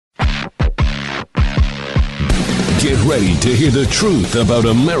Get ready to hear the truth about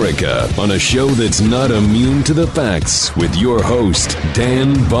America on a show that's not immune to the facts with your host,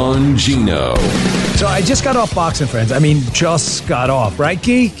 Dan Bongino. So I just got off Fox and Friends. I mean, just got off, right,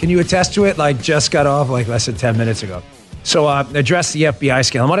 Key? Can you attest to it? Like, just got off like less than 10 minutes ago. So address the FBI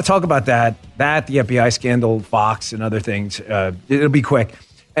scandal. I want to talk about the FBI scandal, Fox, and other things. It'll be quick.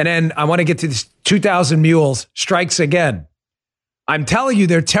 And then I want to get to this 2,000 Mules strikes again. I'm telling you,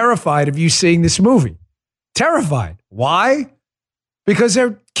 they're terrified of you seeing this movie. Terrified. Why? Because they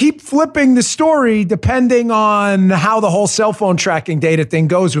keep flipping the story depending on how the whole cell phone tracking data thing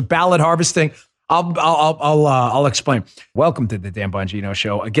goes with ballot harvesting. I'll explain. Welcome to the Dan Bongino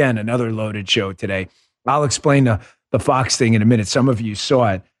Show. Again, another loaded show today. I'll explain the Fox thing in a minute. Some of you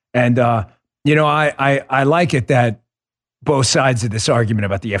saw it. And, I like it that both sides of this argument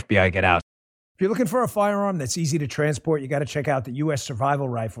about the FBI get out. If you're looking for a firearm that's easy to transport, you got to check out the U.S. Survival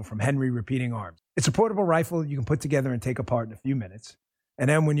Rifle from Henry Repeating Arms. It's a portable rifle you can put together and take apart in a few minutes. And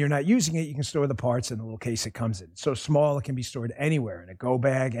then when you're not using it, you can store the parts in the little case it comes in. It's so small, it can be stored anywhere, in a go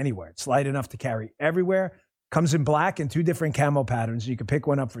bag, anywhere. It's light enough to carry everywhere. Comes in black and 2 different camo patterns. You can pick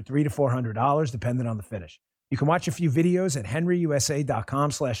one up for $300 to $400, depending on the finish. You can watch a few videos at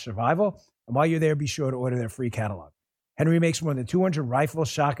henryusa.com/survival. And while you're there, be sure to order their free catalog. Henry makes more than 200 rifles,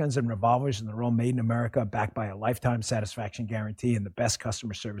 shotguns, and revolvers, and they're all made in America, backed by a lifetime satisfaction guarantee and the best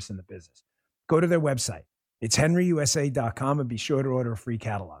customer service in the business. Go to their website. It's henryusa.com and be sure to order a free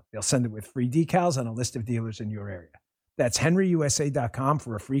catalog. They'll send it with free decals and a list of dealers in your area. That's henryusa.com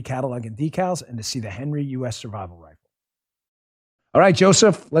for a free catalog and decals and to see the Henry U.S. Survival Rifle. All right,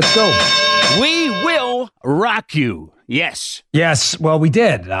 Joseph, let's go. We will rock you. Yes. Yes. Well, we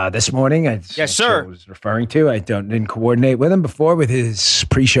did this morning. Yes, sir. I was referring to. I didn't coordinate with him before with his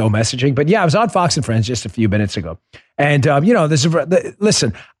pre-show messaging. But yeah, I was on Fox and Friends just a few minutes ago. And,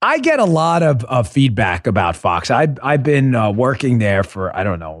 listen, I get a lot of feedback about Fox. I've been working there for,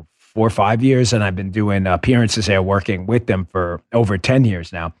 4 or 5 years, and I've been doing appearances there, working with them for over 10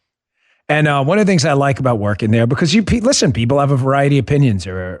 years now. And one of the things I like about working there, because people have a variety of opinions.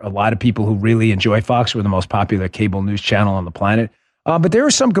 There are a lot of people who really enjoy Fox. We're the most popular cable news channel on the planet. But there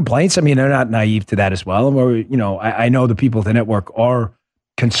are some complaints. I mean, they're not naive to that as well. And I know the people at the network are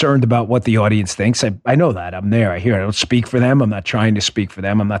concerned about what the audience thinks. I know that. I'm there. I hear it. I don't speak for them. I'm not trying to speak for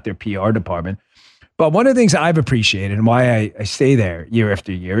them. I'm not their PR department. But one of the things I've appreciated and why I stay there year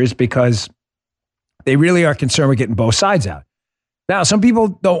after year is because they really are concerned with getting both sides out. Now, some people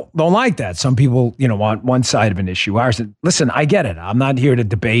don't like that. Some people, want one side of an issue. Listen, I get it. I'm not here to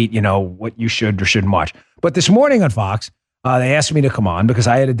debate, what you should or shouldn't watch. But this morning on Fox, they asked me to come on because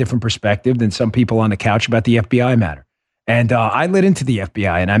I had a different perspective than some people on the couch about the FBI matter. And I lit into the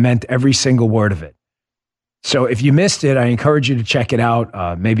FBI, and I meant every single word of it. So if you missed it, I encourage you to check it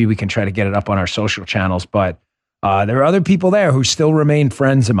out. Maybe we can try to get it up on our social channels. But there are other people there who still remain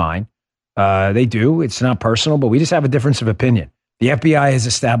friends of mine. They do. It's not personal, but we just have a difference of opinion. The FBI has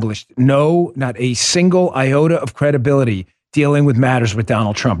established not a single iota of credibility dealing with matters with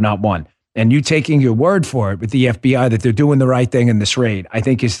Donald Trump, not one. And you taking your word for it with the FBI that they're doing the right thing in this raid, I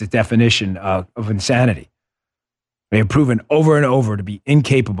think is the definition of insanity. They have proven over and over to be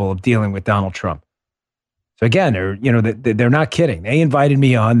incapable of dealing with Donald Trump. So again, they're not kidding. They invited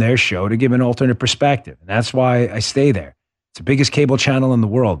me on their show to give an alternate perspective. And that's why I stay there. It's the biggest cable channel in the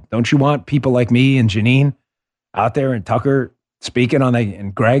world. Don't you want people like me and Janine out there and Tucker speaking on that,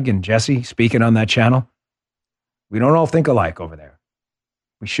 and Greg and Jesse speaking on that channel? We don't all think alike over there.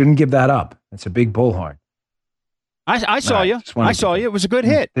 We shouldn't give that up. It's a big bullhorn. I saw you. I saw you. It was a good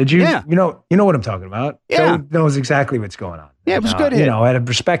hit. Did you? Yeah. You know what I'm talking about. Yeah. Joe knows exactly what's going on. Yeah, it was a good hit. I have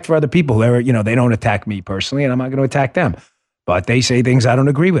respect for other people. They don't attack me personally, and I'm not going to attack them. But they say things I don't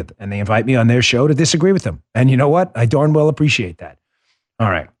agree with, and they invite me on their show to disagree with them. And you know what? I darn well appreciate that.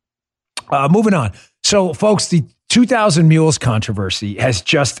 All right. Moving on. So, folks, the 2,000 Mules controversy has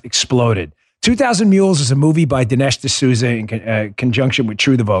just exploded. 2,000 Mules is a movie by Dinesh D'Souza in conjunction with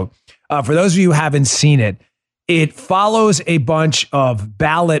True the Vote. For those of you who haven't seen it, it follows a bunch of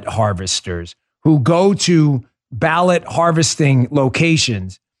ballot harvesters who go to ballot harvesting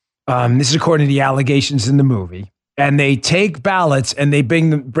locations. This is according to the allegations in the movie. And they take ballots and they bring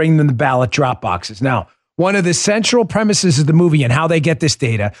them the ballot drop boxes. Now, one of the central premises of the movie and how they get this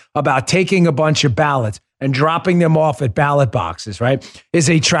data about taking a bunch of ballots and dropping them off at ballot boxes, right, is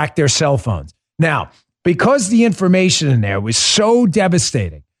they track their cell phones. Now, because the information in there was so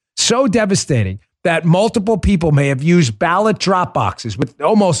devastating that multiple people may have used ballot drop boxes with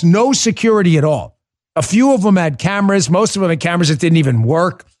almost no security at all. A few of them had cameras. Most of them had cameras that didn't even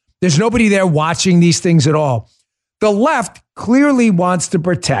work. There's nobody there watching these things at all. The left clearly wants to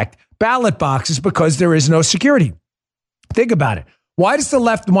protect ballot boxes because there is no security. Think about it. Why does the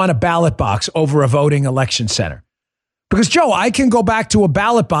left want a ballot box over a voting election center? Because, Joe, I can go back to a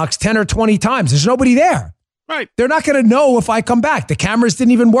ballot box 10 or 20 times. There's nobody there. Right. They're not going to know if I come back. The cameras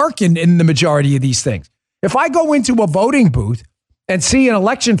didn't even work in the majority of these things. If I go into a voting booth and see an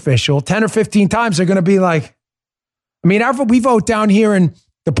election official 10 or 15 times, they're going to be like, I mean, we vote down here in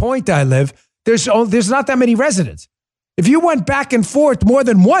the point I live. There's not that many residents. If you went back and forth more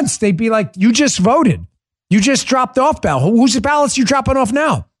than once, they'd be like, you just voted. You just dropped off ballot. Whose ballots you dropping off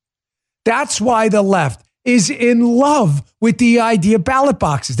now? That's why the left is in love with the idea of ballot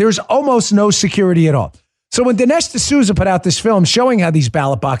boxes. There's almost no security at all. So when Dinesh D'Souza put out this film showing how these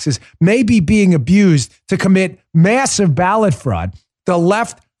ballot boxes may be being abused to commit massive ballot fraud, the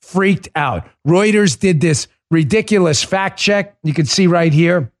left freaked out. Reuters did this ridiculous fact check. You can see right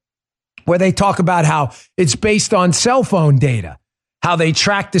here where they talk about how it's based on cell phone data, how they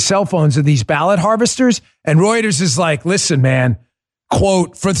track the cell phones of these ballot harvesters. And Reuters is like, listen, man,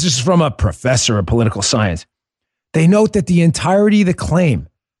 quote, this is from a professor of political science. They note that the entirety of the claim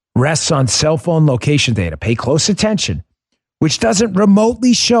rests on cell phone location data. Pay close attention, which doesn't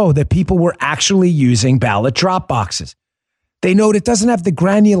remotely show that people were actually using ballot drop boxes. They note it doesn't have the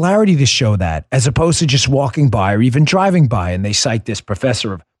granularity to show that, as opposed to just walking by or even driving by. And they cite this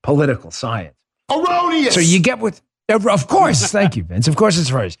professor of political science. Erroneous. So you get what, of course, thank you, Vince. Of course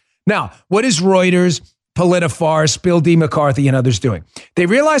it's erroneous. Now, what is Reuters, Politifarce, Bill D. McCarthy, and others doing? They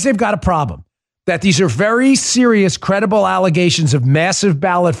realize they've got a problem, that these are very serious, credible allegations of massive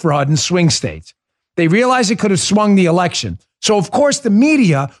ballot fraud in swing states. They realize it could have swung the election. So, of course, the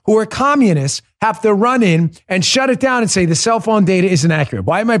media, who are communists, have to run in and shut it down and say the cell phone data isn't accurate.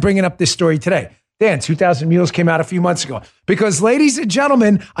 Why am I bringing up this story today? Dan, 2000 Mules came out a few months ago. Because, ladies and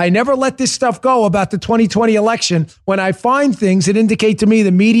gentlemen, I never let this stuff go about the 2020 election when I find things that indicate to me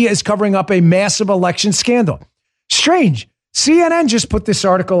the media is covering up a massive election scandal. Strange. CNN just put this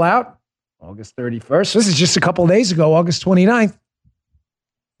article out August 31st. This is just a couple of days ago, August 29th.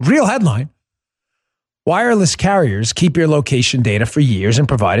 Real headline. Wireless carriers keep your location data for years and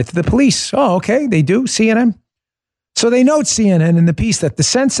provide it to the police. Oh, okay, they do, CNN. So they note, CNN, in the piece that the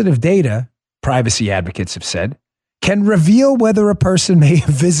sensitive data, privacy advocates have said, can reveal whether a person may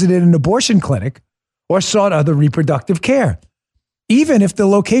have visited an abortion clinic or sought other reproductive care, even if the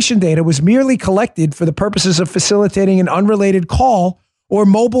location data was merely collected for the purposes of facilitating an unrelated call or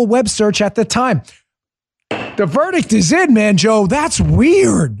mobile web search at the time. The verdict is in, man, Joe. That's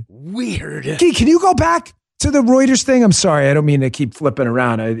weird. Weird. Can you go back to the Reuters thing? I'm sorry. I don't mean to keep flipping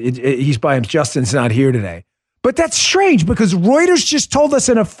around. He's by him. Justin's not here today. But that's strange because Reuters just told us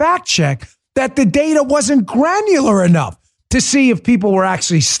in a fact check that the data wasn't granular enough to see if people were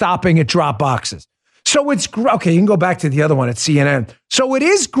actually stopping at drop boxes. So it's, okay, you can go back to the other one at CNN. So it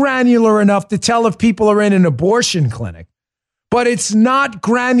is granular enough to tell if people are in an abortion clinic, but it's not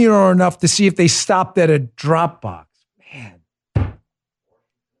granular enough to see if they stopped at a drop box. Man.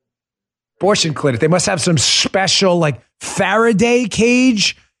 Abortion clinic. They must have some special like Faraday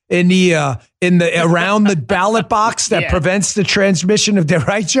cage in the around the ballot box that prevents the transmission of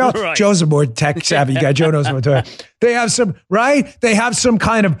right, Joe? Right. Joe's a more tech savvy guy. Joe knows what I'm talking about. They have some, right? They have some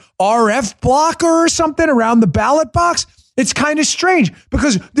kind of RF blocker or something around the ballot box. It's kind of strange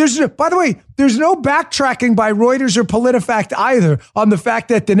because by the way, there's no backtracking by Reuters or PolitiFact either on the fact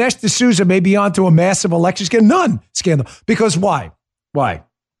that Dinesh D'Souza may be onto a massive election scandal. None scandal. Because why? Why?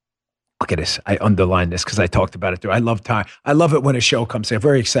 Look at this. I underlined this because I talked about it too. I love it when a show comes. I'm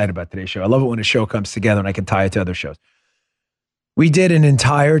very excited about today's show. I love it when a show comes together and I can tie it to other shows. We did an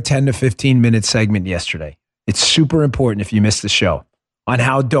entire 10 to 15 minute segment yesterday. It's super important if you missed the show on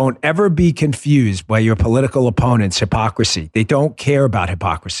how don't ever be confused by your political opponent's hypocrisy. They don't care about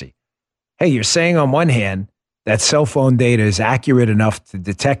hypocrisy. Hey, you're saying on one hand that cell phone data is accurate enough to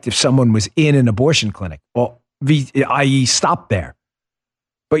detect if someone was in an abortion clinic, well, i.e. stop there.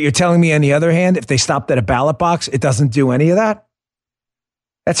 But you're telling me, on the other hand, if they stopped at a ballot box, it doesn't do any of that?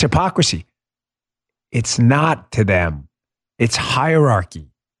 That's hypocrisy. It's not to them. It's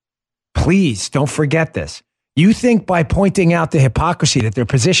hierarchy. Please don't forget this. You think by pointing out the hypocrisy that their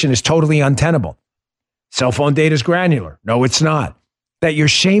position is totally untenable. Cell phone data is granular. No, it's not. That you're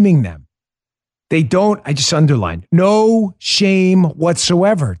shaming them. They don't, I just underlined, no shame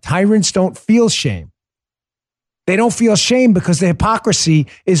whatsoever. Tyrants don't feel shame. They don't feel shame because the hypocrisy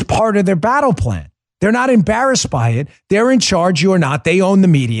is part of their battle plan. They're not embarrassed by it. They're in charge. You're not. They own the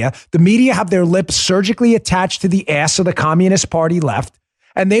media. The media have their lips surgically attached to the ass of the Communist Party left,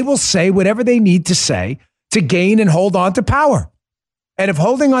 and they will say whatever they need to say to gain and hold on to power. And if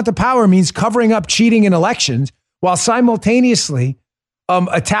holding on to power means covering up cheating in elections while simultaneously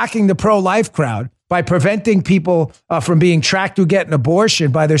attacking the pro-life crowd, by preventing people from being tracked who get an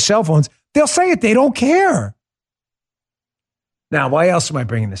abortion by their cell phones, they'll say it. They don't care. Now, why else am I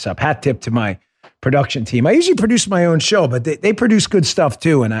bringing this up? Hat tip to my production team. I usually produce my own show, but they produce good stuff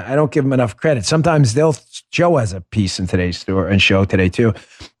too, and I don't give them enough credit. Sometimes Joe has a piece in today's story and show today too.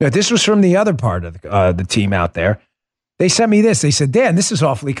 Now, this was from the other part of the team out there. They sent me this. They said, Dan, this is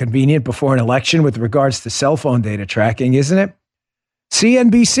awfully convenient before an election with regards to cell phone data tracking, isn't it?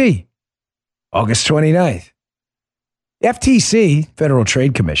 CNBC, August 29th. FTC, Federal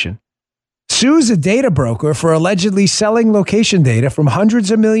Trade Commission, sues a data broker for allegedly selling location data from hundreds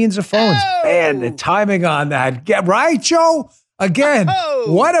of millions of phones. Oh. Man, the timing on that. Right, Joe? Again,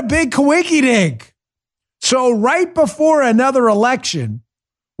 What a big coinky-dink. So right before another election,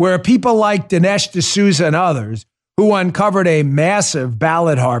 where people like Dinesh D'Souza and others, who uncovered a massive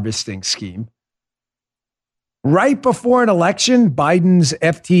ballot harvesting scheme, right before an election, Biden's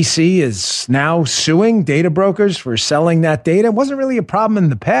FTC is now suing data brokers for selling that data. It wasn't really a problem in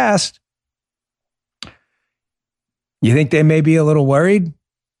the past. You think they may be a little worried?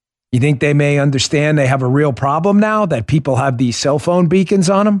 You think they may understand they have a real problem now that people have these cell phone beacons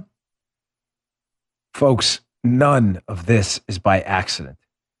on them? Folks, none of this is by accident.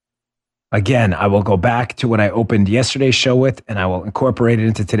 Again, I will go back to what I opened yesterday's show with, and I will incorporate it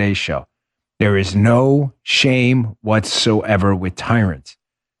into today's show. There is no shame whatsoever with tyrants.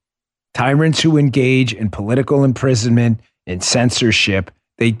 Tyrants who engage in political imprisonment, in censorship.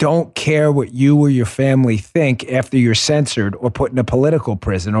 They don't care what you or your family think after you're censored or put in a political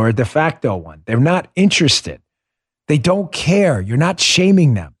prison or a de facto one. They're not interested. They don't care. You're not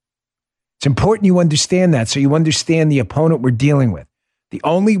shaming them. It's important you understand that so you understand the opponent we're dealing with. The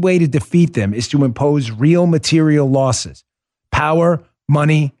only way to defeat them is to impose real material losses. Power,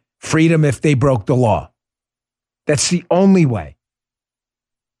 money, freedom if they broke the law. That's the only way.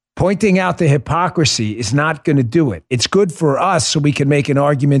 Pointing out the hypocrisy is not going to do it. It's good for us so we can make an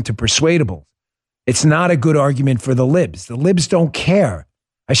argument to persuadables. It's not a good argument for the libs. The libs don't care.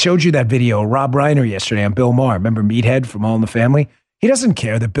 I showed you that video of Rob Reiner yesterday on Bill Maher. Remember Meathead from All in the Family? He doesn't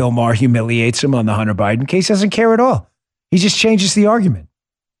care that Bill Maher humiliates him on the Hunter Biden case. He doesn't care at all. He just changes the argument.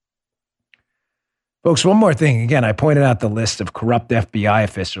 Folks, one more thing. Again, I pointed out the list of corrupt FBI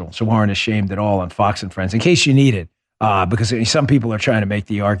officials who aren't ashamed at all on Fox and Friends, in case you need it. Because some people are trying to make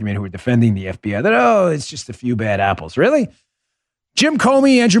the argument who are defending the FBI that, it's just a few bad apples. Really? Jim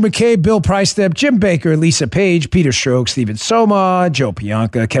Comey, Andrew McCabe, Bill Priestep, Jim Baker, Lisa Page, Peter Strzok, Stephen Soma, Joe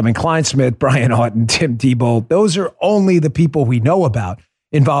Pianka, Kevin Kleinsmith, Brian Houghton, Tim Tebow. Those are only the people we know about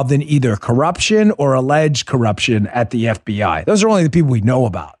involved in either corruption or alleged corruption at the FBI. Those are only the people we know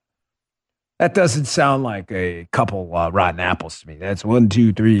about. That doesn't sound like a couple rotten apples to me. That's 1,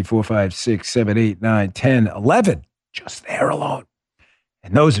 2, 3, 4, 5, 6, 7, 8, 9, 10, 11. Just there alone.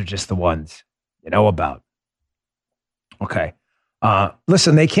 And those are just the ones you know about. Okay.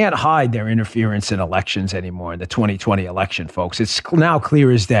 Listen, they can't hide their interference in elections anymore in the 2020 election, folks. It's now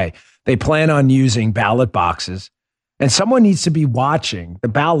clear as day. They plan on using ballot boxes, and someone needs to be watching the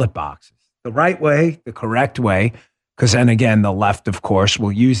ballot boxes the right way, the correct way, because then again, the left, of course,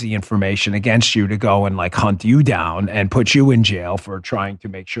 will use the information against you to go and hunt you down and put you in jail for trying to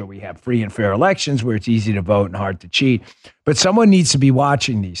make sure we have free and fair elections where it's easy to vote and hard to cheat. But someone needs to be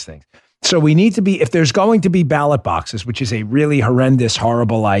watching these things. So we need to be, if there's going to be ballot boxes, which is a really horrendous,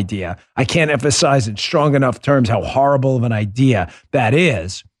 horrible idea, I can't emphasize in strong enough terms how horrible of an idea that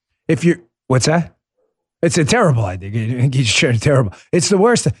is. What's that? It's a terrible idea. Terrible. It's the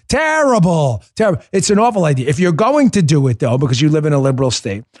worst. Terrible. It's an awful idea. If you're going to do it, though, because you live in a liberal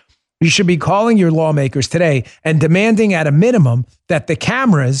state, you should be calling your lawmakers today and demanding at a minimum that the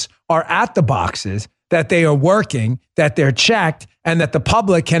cameras are at the boxes, that they are working, that they're checked, and that the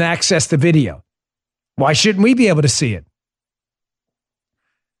public can access the video. Why shouldn't we be able to see it?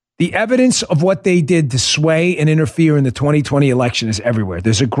 The evidence of what they did to sway and interfere in the 2020 election is everywhere.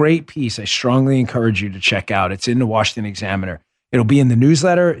 There's a great piece I strongly encourage you to check out. It's in the Washington Examiner. It'll be in the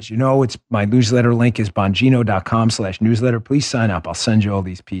newsletter. As you know, it's my newsletter link is bongino.com/newsletter. Please sign up. I'll send you all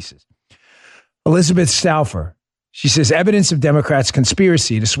these pieces. Elizabeth Stauffer, she says, evidence of Democrats'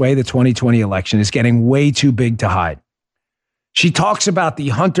 conspiracy to sway the 2020 election is getting way too big to hide. She talks about the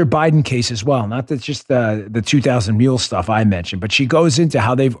Hunter Biden case as well, not that just the 2000 Mules stuff I mentioned, but she goes into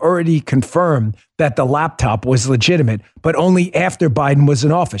how they've already confirmed that the laptop was legitimate, but only after Biden was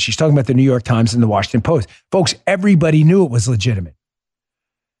in office. She's talking about the New York Times and the Washington Post. Folks, everybody knew it was legitimate.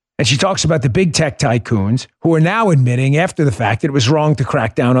 And she talks about the big tech tycoons who are now admitting after the fact that it was wrong to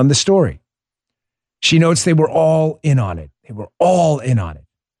crack down on the story. She notes they were all in on it. They were all in on it.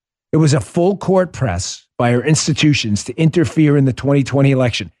 It was a full court press by our institutions to interfere in the 2020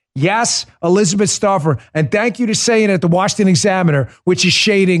 election. Yes, Elizabeth Stauffer. And thank you to saying it at the Washington Examiner, which is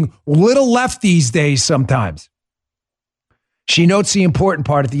shading little left these days sometimes. She notes the important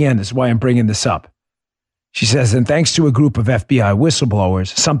part at the end. This is why I'm bringing this up. She says, and thanks to a group of FBI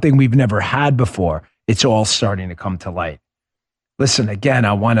whistleblowers, something we've never had before, it's all starting to come to light. Listen, again,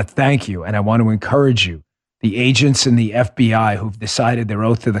 I want to thank you and I want to encourage you. The agents in the FBI who've decided their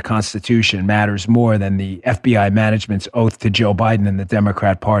oath to the Constitution matters more than the FBI management's oath to Joe Biden and the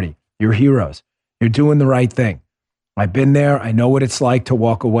Democrat Party. You're heroes. You're doing the right thing. I've been there. I know what it's like to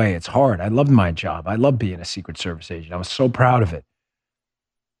walk away. It's hard. I loved my job. I love being a Secret Service agent. I was so proud of it.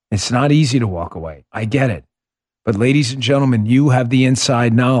 It's not easy to walk away. I get it. But ladies and gentlemen, you have the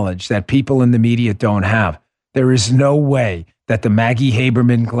inside knowledge that people in the media don't have. There is no way that the Maggie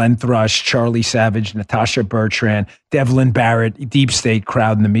Haberman, Glenn Thrush, Charlie Savage, Natasha Bertrand, Devlin Barrett, deep state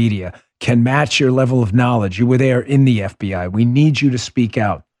crowd in the media can match your level of knowledge. You were there in the FBI. We need you to speak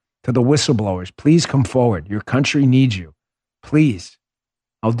out. To the whistleblowers, please come forward. Your country needs you. Please.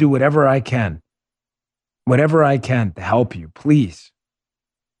 I'll do whatever I can. Whatever I can to help you. Please.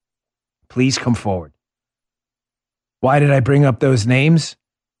 Please come forward. Why did I bring up those names?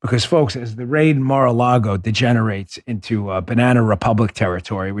 Because, folks, as the raid in Mar-a-Lago degenerates into Banana Republic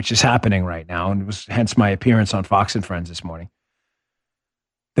territory, which is happening right now, and it was hence my appearance on Fox and Friends this morning,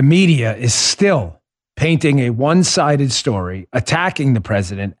 the media is still painting a one-sided story, attacking the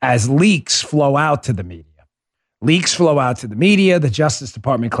president as leaks flow out to the media. Leaks flow out to the media. The Justice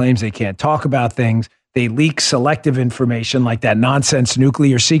Department claims they can't talk about things. They leak selective information like that nonsense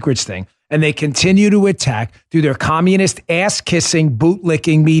nuclear secrets thing. And they continue to attack through their communist ass-kissing,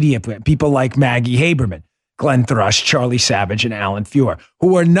 boot-licking media, people like Maggie Haberman, Glenn Thrush, Charlie Savage, and Alan Fuhr,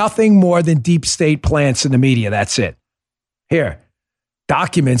 who are nothing more than deep state plants in the media. That's it. Here,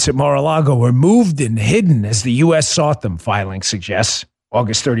 documents at Mar-a-Lago were moved and hidden as the U.S. sought them, filing suggests.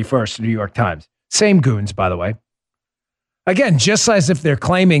 August 31st, New York Times. Same goons, by the way. Again, just as if they're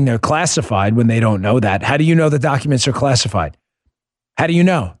claiming they're classified when they don't know that. How do you know the documents are classified? How do you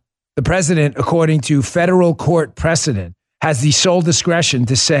know? The president, according to federal court precedent, has the sole discretion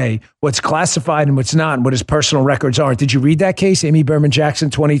to say what's classified and what's not and what his personal records are. Did you read that case? Amy Berman Jackson,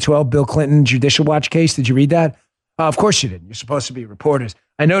 2012, Bill Clinton Judicial Watch case. Did you read that? Of course you didn't. You're supposed to be reporters.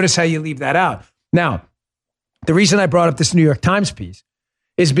 I notice how you leave that out. Now, the reason I brought up this New York Times piece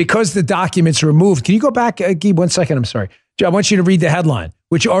is because the documents were moved. Can you go back, Guy, 1 second? I'm sorry. Joe, I want you to read the headline,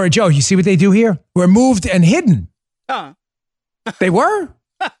 which, or Joe, you see what they do here? Were moved and hidden. They were?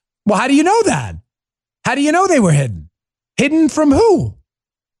 Well, how do you know that? How do you know they were hidden? Hidden from who?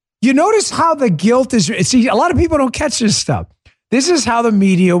 You notice how the guilt is. See, a lot of people don't catch this stuff. This is how the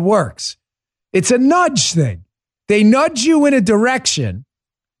media works. It's a nudge thing. They nudge you in a direction,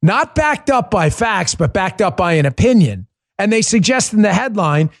 not backed up by facts, but backed up by an opinion. And they suggest in the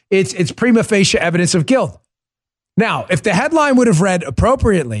headline, it's prima facie evidence of guilt. Now, if the headline would have read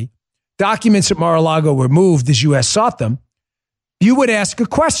appropriately, documents at Mar-a-Lago were moved as U.S. sought them, you would ask a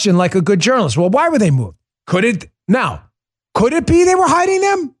question like a good journalist. Well, why were they moved? Could it be they were hiding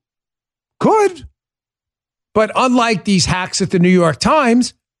them? Could. But unlike these hacks at the New York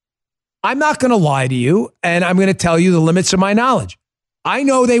Times, I'm not going to lie to you, and I'm going to tell you the limits of my knowledge. I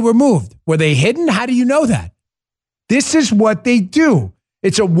know they were moved. Were they hidden? How do you know that? This is what they do.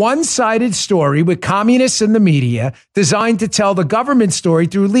 It's a one-sided story with communists in the media designed to tell the government story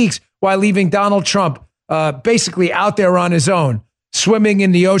through leaks while leaving Donald Trump basically out there on his own, swimming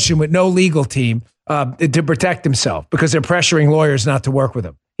in the ocean with no legal team to protect himself because they're pressuring lawyers not to work with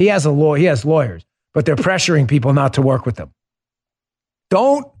him. He has lawyers, but they're pressuring people not to work with them.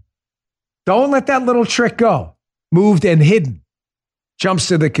 Don't let that little trick go. Moved and hidden. Jumps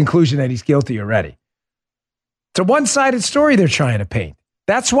to the conclusion that he's guilty already. It's a one-sided story they're trying to paint.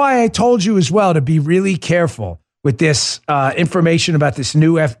 That's why I told you as well to be really careful with this information about this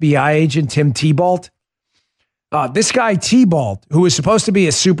new FBI agent, Tim Tebow. This guy, Tebow, who is supposed to be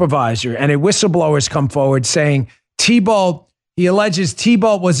a supervisor, and a whistleblower has come forward saying he alleges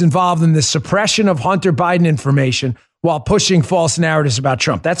Tebow was involved in the suppression of Hunter Biden information while pushing false narratives about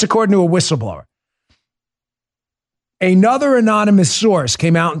Trump. That's according to a whistleblower. Another anonymous source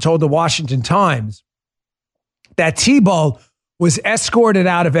came out and told the Washington Times that Tebow was escorted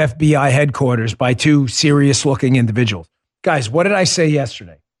out of FBI headquarters by two serious-looking individuals. Guys, what did I say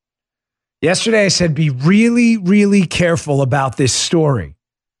yesterday? Yesterday I said be really, really careful about this story.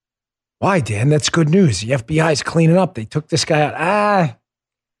 Why, Dan? That's good news. The FBI is cleaning up. They took this guy out.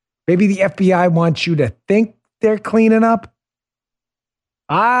 Maybe the FBI wants you to think they're cleaning up.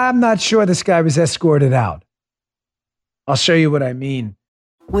 I'm not sure this guy was escorted out. I'll show you what I mean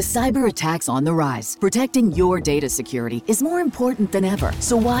With cyber attacks on the rise, protecting your data security is more important than ever.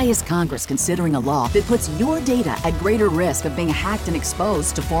 So why is Congress considering a law that puts your data at greater risk of being hacked and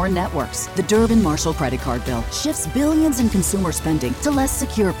exposed to foreign networks? The Durbin-Marshall credit card bill shifts billions in consumer spending to less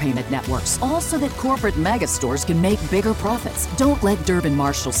secure payment networks, all so that corporate mega stores can make bigger profits. Don't let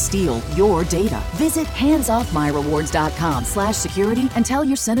Durbin-Marshall steal your data. Visit handsoffmyrewards.com/security and tell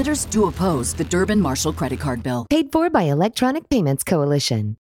your senators to oppose the Durbin-Marshall credit card bill. Paid for by Electronic Payments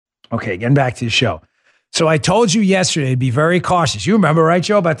Coalition. Okay, getting back to the show. So I told you yesterday to be very cautious. You remember, right,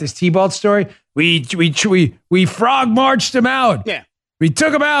 Joe, about this T-Balt story? We frog marched him out. Yeah. We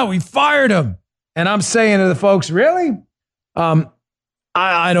took him out. We fired him. And I'm saying to the folks, really?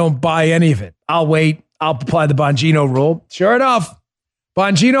 I don't buy any of it. I'll wait. I'll apply the Bongino rule. Sure enough,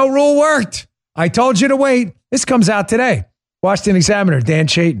 Bongino rule worked. I told you to wait. This comes out today. Washington Examiner, Dan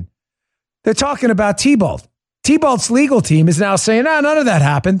Chayton. They're talking about T-Balt. T-Balt's legal team is now saying, none of that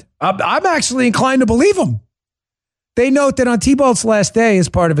happened. I'm actually inclined to believe them. They note that on T-Balt's last day, as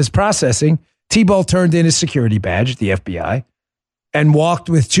part of his processing, T-Balt turned in his security badge at the FBI and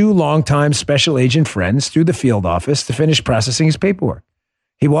walked with two longtime special agent friends through the field office to finish processing his paperwork.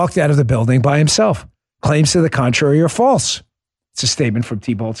 He walked out of the building by himself. Claims to the contrary are false. It's a statement from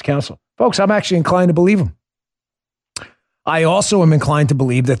T-Balt's counsel. Folks, I'm actually inclined to believe him. I also am inclined to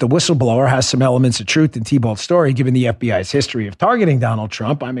believe that the whistleblower has some elements of truth in T-Balt's story, given the FBI's history of targeting Donald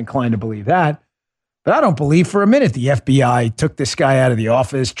Trump. I'm inclined to believe that. But I don't believe for a minute the FBI took this guy out of the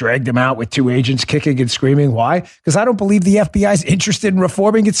office, dragged him out with two agents kicking and screaming. Why? Because I don't believe the FBI is interested in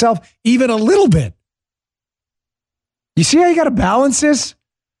reforming itself even a little bit. You see how you got to balance this?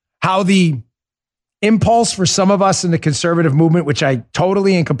 How the impulse for some of us in the conservative movement, which I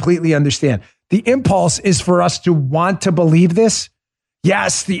totally and completely understand, the impulse is for us to want to believe this.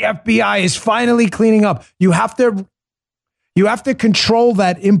 Yes, the FBI is finally cleaning up. You have to control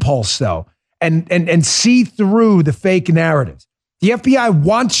that impulse, though, and see through the fake narratives. The FBI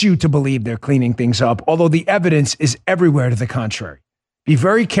wants you to believe they're cleaning things up, although the evidence is everywhere to the contrary. Be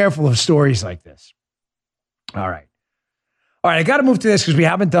very careful of stories like this. All right, I got to move to this because we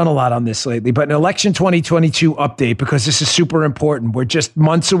haven't done a lot on this lately, but an election 2022 update, because this is super important. We're just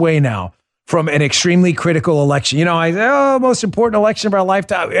months away now from an extremely critical election. You know, most important election of our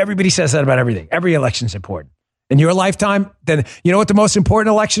lifetime. Everybody says that about everything. Every election is important. In your lifetime, then you know what the most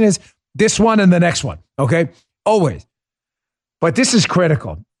important election is? This one and the next one, okay? Always. But this is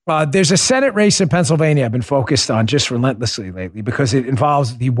critical. There's a Senate race in Pennsylvania I've been focused on just relentlessly lately because it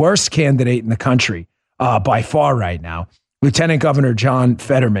involves the worst candidate in the country by far right now, Lieutenant Governor John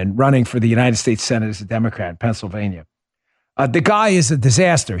Fetterman, running for the United States Senate as a Democrat in Pennsylvania. The guy is a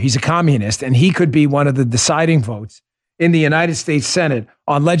disaster. He's a communist, and he could be one of the deciding votes in the United States Senate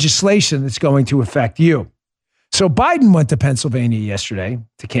on legislation that's going to affect you. So Biden went to Pennsylvania yesterday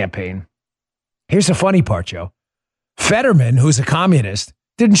to campaign. Here's the funny part, Joe. Fetterman, who's a communist,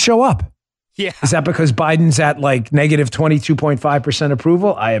 didn't show up. Yeah. Is that because Biden's at like negative 22.5%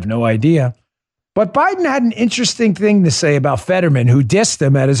 approval? I have no idea. But Biden had an interesting thing to say about Fetterman, who dissed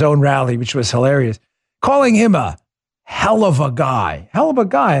him at his own rally, which was hilarious, calling him a hell of a guy. Hell of a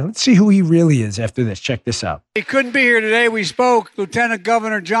guy. Let's see who he really is after this. Check this out. He couldn't be here today. We spoke, Lieutenant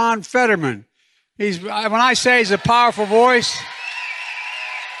Governor John Fetterman. When I say he's a powerful voice,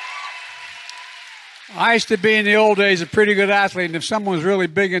 I used to be in the old days a pretty good athlete, and if someone was really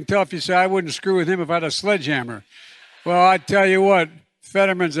big and tough, you say, I wouldn't screw with him if I had a sledgehammer. Well, I tell you what,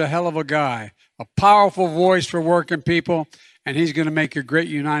 Fetterman's a hell of a guy, a powerful voice for working people, and he's going to make a great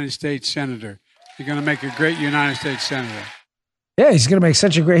United States Senator. He's going to make a great United States Senator. Yeah, he's going to make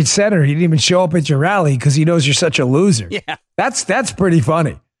such a great senator. He didn't even show up at your rally because he knows you're such a loser. Yeah. That's pretty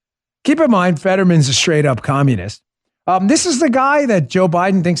funny. Keep in mind, Fetterman's a straight-up communist. This is the guy that Joe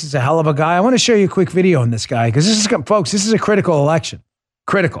Biden thinks is a hell of a guy. I want to show you a quick video on this guy because this is a critical election.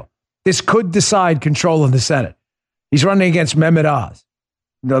 Critical. This could decide control of the Senate. He's running against Mehmet Oz,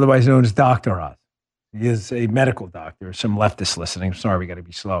 otherwise known as Dr. Oz. He is a medical doctor. Some leftists listening. Sorry, we got to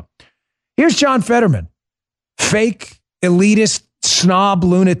be slow. Here's John Fetterman, fake, elitist, snob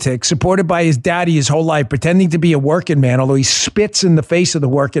lunatic, supported by his daddy his whole life, pretending to be a working man, although he spits in the face of the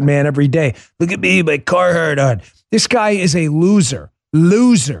working man every day. Look at me, my Carhartt on. This guy is a loser.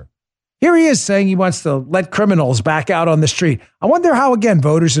 Loser. Here he is saying he wants to let criminals back out on the street. I wonder how, again,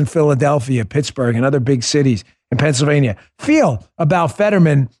 voters in Philadelphia, Pittsburgh, and other big cities in Pennsylvania feel about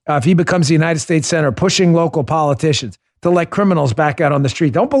Fetterman if he becomes the United States Senator, pushing local politicians to let criminals back out on the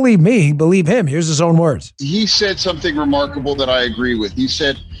street. Don't believe me, believe him. Here's his own words. He said something remarkable that I agree with. He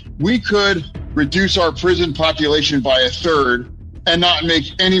said, we could reduce our prison population by a third and not make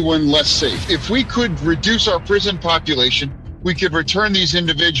anyone less safe. If we could reduce our prison population we could return these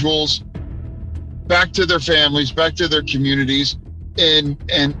individuals back to their families, back to their communities, and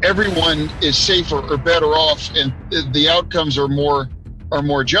everyone is safer or better off, and the outcomes are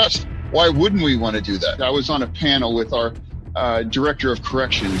more just. Why wouldn't we want to do that? I was on a panel with our director of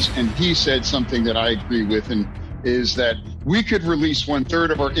corrections, and he said something that I agree with, and is that we could release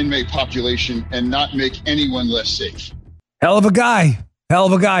 1/3 of our inmate population and not make anyone less safe. Hell of a guy,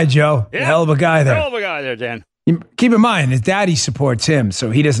 Joe. Yeah. Hell of a guy there. Hell of a guy there, Dan. Keep in mind, his daddy supports him,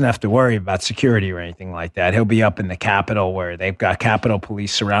 so he doesn't have to worry about security or anything like that. He'll be up in the Capitol where they've got Capitol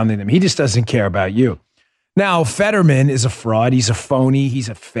Police surrounding them. He just doesn't care about you. Now, Fetterman is a fraud. He's a phony. He's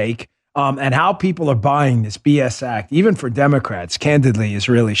a fake. And how people are buying this BS Act, even for Democrats, candidly, is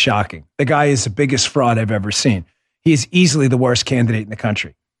really shocking. The guy is the biggest fraud I've ever seen. He is easily the worst candidate in the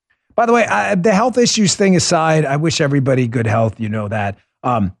country. By the way, the health issues thing aside, I wish everybody good health. You know that.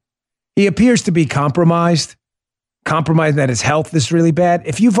 He appears to be compromised that his health is really bad.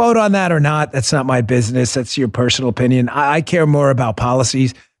 If you vote on that or not, that's not my business. That's your personal opinion. I care more about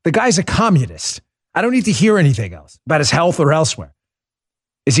policies. The guy's a communist. I don't need to hear anything else about his health or elsewhere.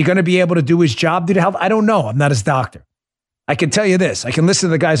 Is he going to be able to do his job due to health? I don't know. I'm not his doctor. I can tell you this. I can listen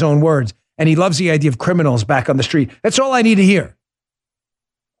to the guy's own words, and he loves the idea of criminals back on the street. That's all I need to hear.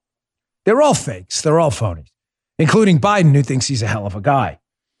 They're all fakes. They're all phonies, including Biden, who thinks he's a hell of a guy.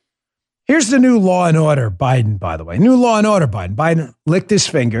 Here's the new Law and Order Biden, by the way. New Law and Order Biden. Biden licked his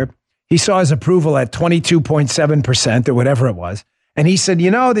finger. He saw his approval at 22.7% or whatever it was. And he said,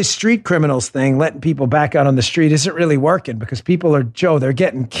 this street criminals thing, letting people back out on the street isn't really working because people are, Joe, they're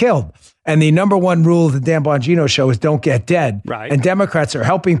getting killed. And the number one rule of the Dan Bongino show is don't get dead. Right. And Democrats are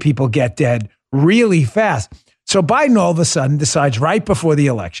helping people get dead really fast. So Biden all of a sudden decides right before the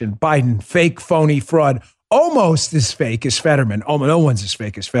election, Biden, fake, phony, fraud, almost as fake as Fetterman. No one's as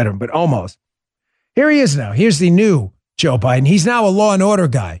fake as Fetterman, but almost. Here he is now. Here's the new Joe Biden. He's now a Law and Order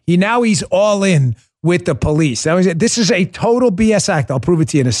guy. He's all in with the police. Now, this is a total BS act. I'll prove it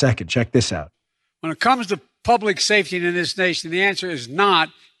to you in a second. Check this out. When it comes to public safety in this nation, the answer is not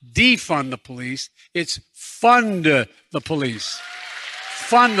defund the police. It's fund the police.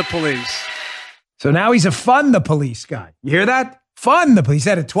 Fund the police. So now he's a fund the police guy. You hear that? Fund the police. He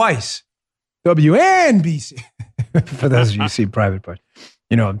said it twice. WNBC. For those of you who see Private Part,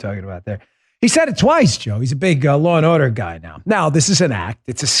 you know what I'm talking about there. He said it twice, Joe. He's a big Law and Order guy now. Now, this is an act.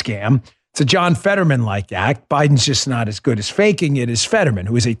 It's a scam. It's a John Fetterman-like act. Biden's just not as good as faking it as Fetterman,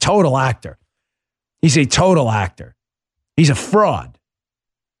 who is a total actor. He's a total actor. He's a fraud.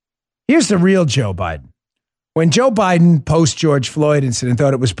 Here's the real Joe Biden. When Joe Biden, post-George Floyd incident,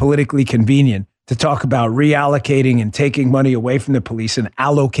 thought it was politically convenient to talk about reallocating and taking money away from the police and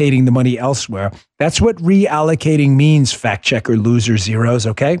allocating the money elsewhere, that's what reallocating means, fact-checker loser zeros,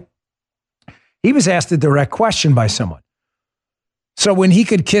 okay? He was asked a direct question by someone. So when he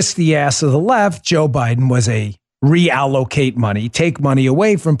could kiss the ass of the left, Joe Biden was a reallocate money, take money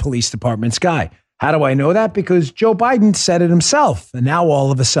away from police departments guy. How do I know that? Because Joe Biden said it himself. And now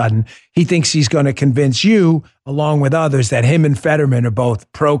all of a sudden, he thinks he's going to convince you, along with others, that him and Fetterman are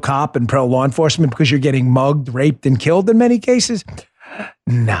both pro-cop and pro-law enforcement because you're getting mugged, raped, and killed in many cases.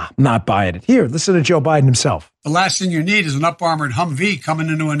 Nah, I'm not buying it. Here, listen to Joe Biden himself. The last thing you need is an up-armored Humvee coming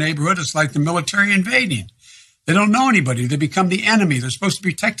into a neighborhood. It's like the military invading. They don't know anybody. They become the enemy. They're supposed to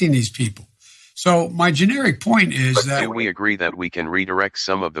be protecting these people. So my generic point is but that... can we agree that we can redirect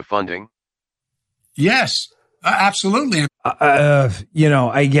some of the funding? Yes, absolutely.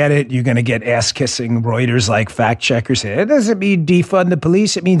 I get it. You're going to get ass-kissing Reuters like fact checkers. It doesn't mean defund the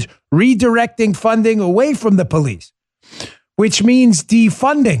police. It means redirecting funding away from the police, which means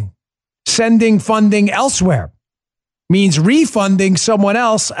defunding, sending funding elsewhere. Means refunding someone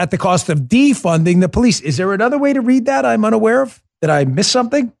else at the cost of defunding the police. Is there another way to read that I'm unaware of? Did I miss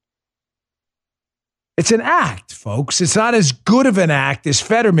something? It's an act, folks. It's not as good of an act as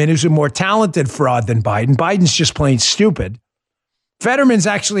Fetterman, who's a more talented fraud than Biden. Biden's just plain stupid. Fetterman's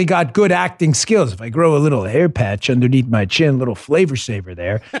actually got good acting skills. If I grow a little hair patch underneath my chin, a little flavor saver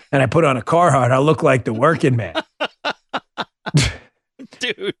there, and I put on a Carhartt, I'll look like the working man.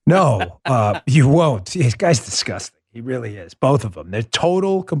 Dude. No, you won't. This guy's disgusting. He really is. Both of them. They're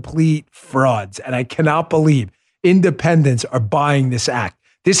total, complete frauds. And I cannot believe independents are buying this act.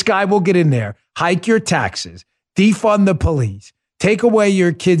 This guy will get in there, hike your taxes, defund the police, take away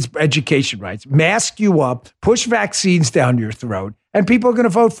your kids' education rights, mask you up, push vaccines down your throat, and people are going to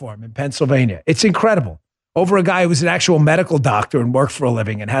vote for him in Pennsylvania. It's incredible. Over a guy who was an actual medical doctor and worked for a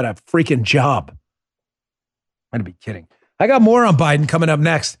living and had a freaking job. I'm going to be kidding. I got more on Biden coming up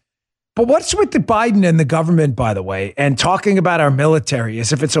next. But what's with the Biden and the government, by the way, and talking about our military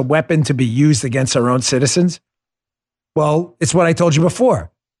as if it's a weapon to be used against our own citizens? Well, it's what I told you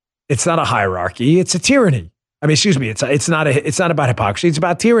before. It's not a hierarchy. It's a tyranny. I mean, excuse me. It's not about hypocrisy. It's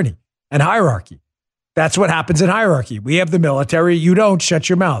about tyranny and hierarchy. That's what happens in hierarchy. We have the military. You don't. Shut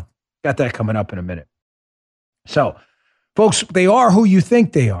your mouth. Got that coming up in a minute. So, folks, they are who you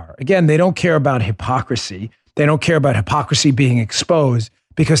think they are. Again, they don't care about hypocrisy. They don't care about hypocrisy being exposed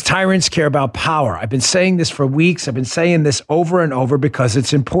because tyrants care about power. I've been saying this for weeks. I've been saying this over and over because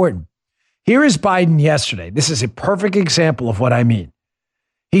it's important. Here is Biden yesterday. This is a perfect example of what I mean.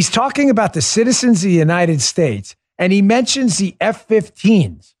 He's talking about the citizens of the United States, and he mentions the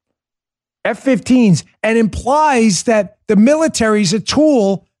F-15s, and implies that the military is a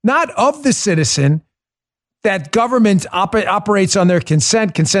tool, not of the citizen, that government operates on their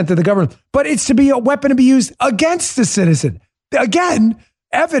consent to the government, but it's to be a weapon to be used against the citizen. Again,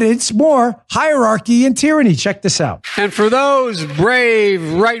 evidence, more hierarchy and tyranny. Check this out. And for those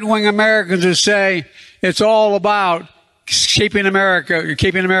brave right-wing Americans who say it's all about keeping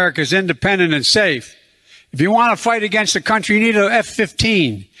America's independent and safe, if you want to fight against the country, you need an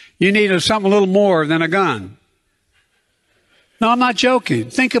F-15. You need something a little more than a gun. No, I'm not joking.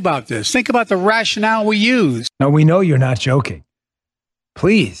 Think about this. Think about the rationale we use. Now, we know you're not joking.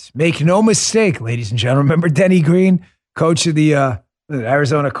 Please make no mistake, ladies and gentlemen. Remember Denny Green, coach of the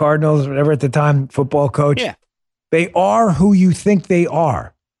Arizona Cardinals, whatever at the time, football coach? Yeah. They are who you think they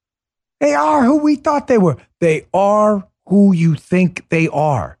are. They are who we thought they were. They are who you think they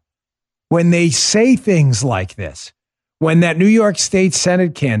are. When they say things like this, when that New York State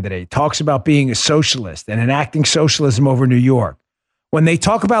Senate candidate talks about being a socialist and enacting socialism over New York, when they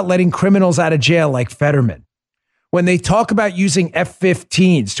talk about letting criminals out of jail like Fetterman, when they talk about using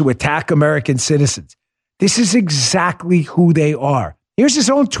F-15s to attack American citizens, this is exactly who they are. Here's his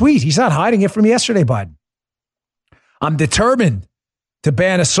own tweet. He's not hiding it from yesterday, Biden. I'm determined to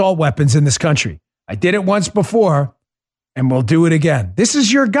ban assault weapons in this country. I did it once before, and we'll do it again. This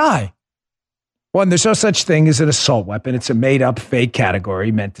is your guy. One, there's no such thing as an assault weapon. It's a made-up fake category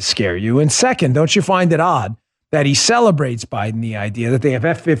meant to scare you. And second, don't you find it odd that he celebrates Biden the idea that they have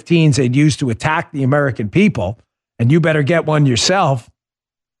F-15s they'd use to attack the American people, and you better get one yourself.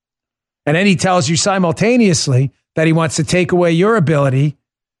 And then he tells you simultaneously that he wants to take away your ability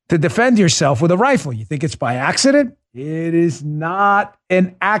to defend yourself with a rifle. You think it's by accident? It is not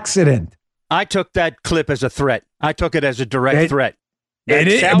an accident. I took that clip as a threat. I took it as a direct threat. It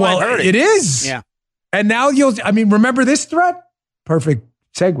is. Well, it is. Yeah. And now remember this threat? Perfect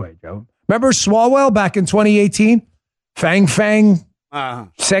segue, Joe. Remember Swalwell back in 2018? Fang,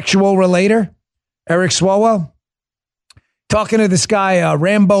 sexual relator, Eric Swalwell? Talking to this guy,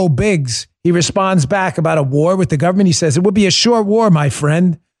 Rambo Biggs. He responds back about a war with the government. He says, it would be a short war, my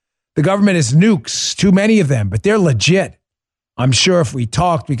friend. The government has nukes, too many of them, but they're legit. I'm sure if we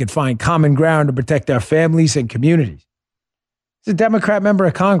talked, we could find common ground to protect our families and communities. He's a Democrat member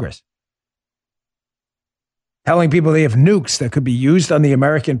of Congress. Telling people they have nukes that could be used on the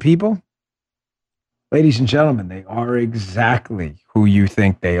American people. Ladies and gentlemen, they are exactly who you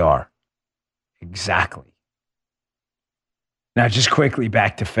think they are. Exactly. Now, just quickly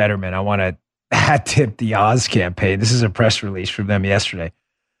back to Fetterman. I want to hat tip the Oz campaign. This is a press release from them yesterday.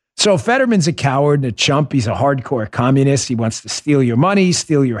 So Fetterman's a coward and a chump. He's a hardcore communist. He wants to steal your money,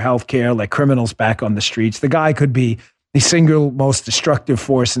 steal your health care, like criminals back on the streets. The guy could be the single most destructive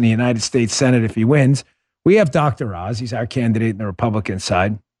force in the United States Senate if he wins. We have Dr. Oz. He's our candidate in the Republican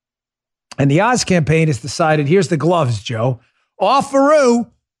side. And the Oz campaign has decided, here's the gloves, Joe.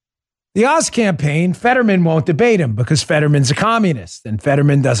 Offaroo. The Oz campaign, Fetterman won't debate him because Fetterman's a communist. And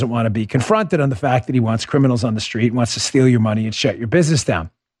Fetterman doesn't want to be confronted on the fact that he wants criminals on the street, wants to steal your money and shut your business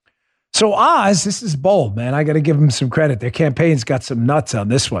down. So Oz, this is bold, man. I got to give them some credit. Their campaign's got some nuts on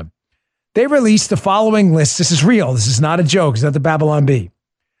this one. They released the following list. This is real. This is not a joke. It's not the Babylon Bee.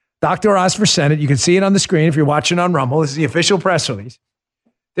 Dr. Oz for Senate. You can see it on the screen if you're watching on Rumble. This is the official press release.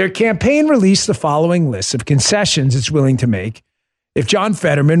 Their campaign released the following list of concessions it's willing to make if John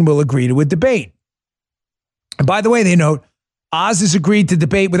Fetterman will agree to a debate. And by the way, they note Oz has agreed to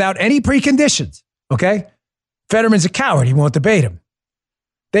debate without any preconditions. Okay? Fetterman's a coward. He won't debate him.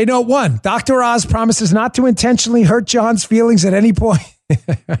 They note one, Dr. Oz promises not to intentionally hurt John's feelings at any point.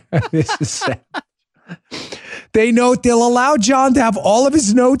 This is sad. They note they'll allow John to have all of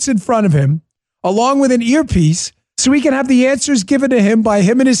his notes in front of him, along with an earpiece, so he can have the answers given to him by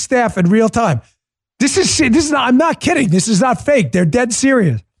him and his staff in real time. This is not, I'm not kidding. This is not fake. They're dead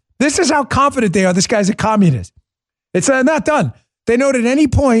serious. This is how confident they are. This guy's a communist. It's not done. They note at any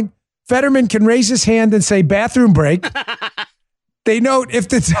point, Fetterman can raise his hand and say bathroom break. They note if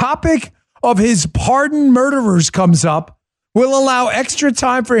the topic of his pardoned murderers comes up, we'll allow extra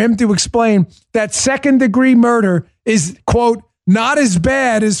time for him to explain that second-degree murder is, quote, not as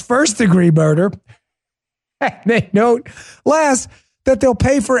bad as first-degree murder. And they note, last, that they'll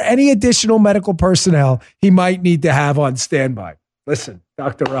pay for any additional medical personnel he might need to have on standby. Listen,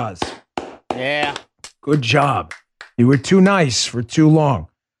 Dr. Oz. Yeah. Good job. You were too nice for too long.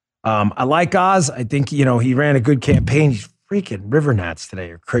 I like Oz. I think, he ran a good campaign. He's freaking river gnats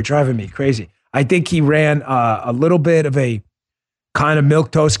today are driving me crazy. I think he ran a little bit of a kind of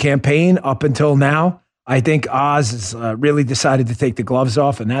milquetoast campaign up until now. I think Oz has really decided to take the gloves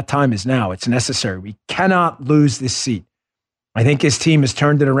off, and that time is now. It's necessary. We cannot lose this seat. I think his team has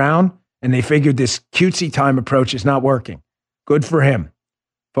turned it around, and they figured this cutesy time approach is not working. Good for him.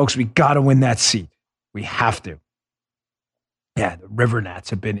 Folks, we got to win that seat. We have to. Yeah, the river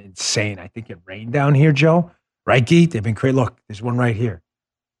gnats have been insane. I think it rained down here, Joe. Right, Geet? They've been crazy. Look, there's one right here.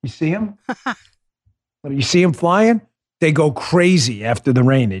 You see him? You see him flying? They go crazy after the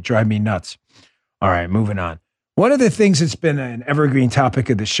rain. They drive me nuts. All right, moving on. One of the things that's been an evergreen topic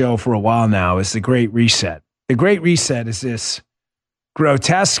of the show for a while now is the Great Reset. The Great Reset is this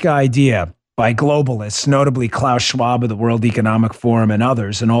grotesque idea by globalists, notably Klaus Schwab of the World Economic Forum and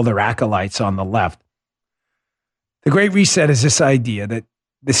others, and all their acolytes on the left. The Great Reset is this idea that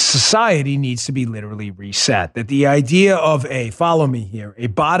the society needs to be literally reset, that the idea of follow me here, a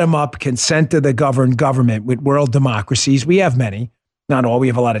bottom-up consent to the governed government with world democracies, we have many, not all, we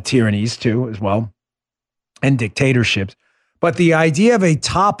have a lot of tyrannies too as well, and dictatorships, but the idea of a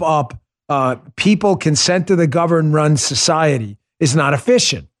top-up people consent to the governed-run society is not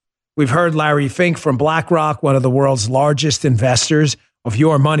efficient. We've heard Larry Fink from BlackRock, one of the world's largest investors of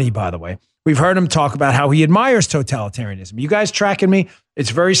your money, by the way. We've heard him talk about how he admires totalitarianism. You guys tracking me?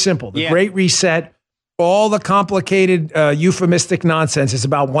 It's very simple. The Great Reset, all the complicated euphemistic nonsense is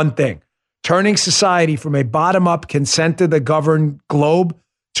about one thing: turning society from a bottom-up consent to the governed globe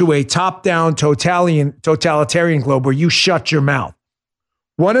to a top-down totalitarian globe where you shut your mouth.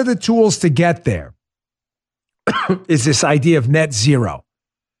 One of the tools to get there is this idea of net zero.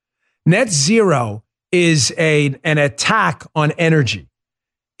 Net zero is an attack on energy.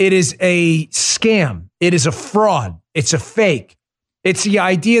 It is a scam. It is a fraud. It's a fake. It's the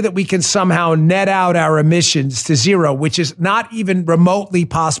idea that we can somehow net out our emissions to zero, which is not even remotely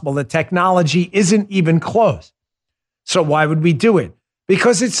possible. The technology isn't even close. So why would we do it?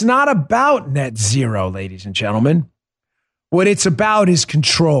 Because it's not about net zero, ladies and gentlemen. What it's about is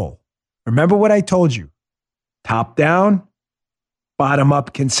control. Remember what I told you. Top down, bottom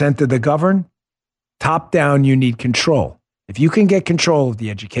up consent to the governed. Top down, you need control. If you can get control of the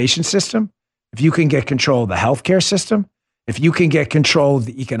education system, if you can get control of the healthcare system, if you can get control of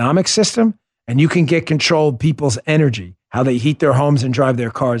the economic system, and you can get control of people's energy, how they heat their homes and drive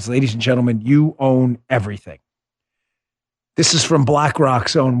their cars, ladies and gentlemen, you own everything. This is from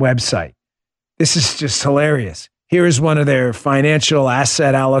BlackRock's own website. This is just hilarious. Here is one of their financial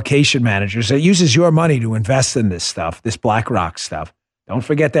asset allocation managers that uses your money to invest in this stuff, this BlackRock stuff. Don't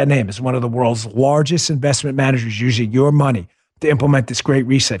forget that name. It's one of the world's largest investment managers using your money to implement this Great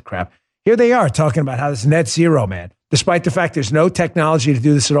Reset crap. Here they are talking about how this net zero, man, despite the fact there's no technology to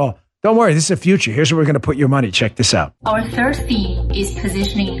do this at all. Don't worry, this is the future. Here's where we're going to put your money. Check this out. Our third theme is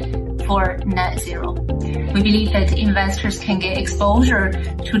positioning for net zero. We believe that investors can get exposure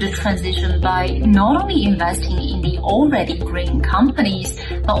to the transition by not only investing in the already green companies,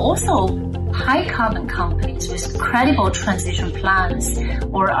 but also high carbon companies with credible transition plans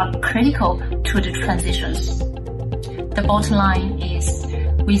or are critical to the transitions. The bottom line is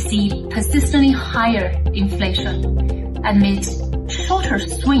we see persistently higher inflation amid shorter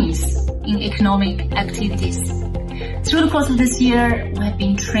swings in economic activities. Through the course of this year, we have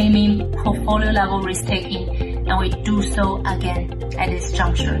been trimming portfolio level risk taking, and we do so again at this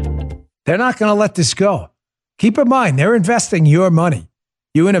juncture. They're not going to let this go. Keep in mind, they're investing your money.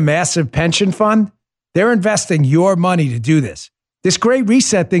 You in a massive pension fund, they're investing your money to do this. This Great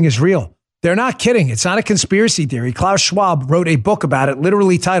Reset thing is real. They're not kidding. It's not a conspiracy theory. Klaus Schwab wrote a book about it,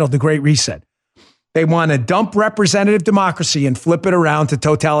 literally titled The Great Reset. They want to dump representative democracy and flip it around to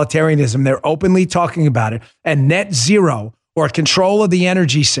totalitarianism. They're openly talking about it. And net zero, or control of the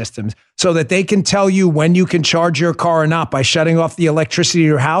energy systems, so that they can tell you when you can charge your car or not by shutting off the electricity to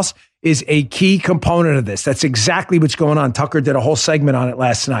your house, is a key component of this. That's exactly what's going on. Tucker did a whole segment on it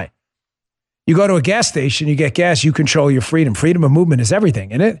last night. You go to a gas station, you get gas, you control your freedom. Freedom of movement is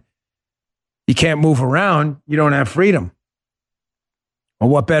everything, isn't it? You can't move around, you don't have freedom. Well,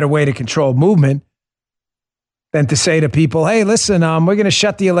 what better way to control movement than to say to people, hey, listen, we're going to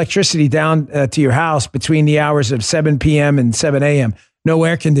shut the electricity down to your house between the hours of 7 p.m. and 7 a.m. No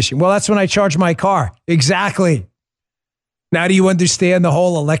air conditioning. Well, that's when I charge my car. Exactly. Now, do you understand the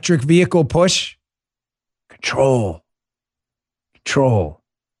whole electric vehicle push? Control. Control.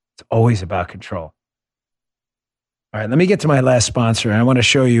 It's always about control. All right, let me get to my last sponsor. And I want to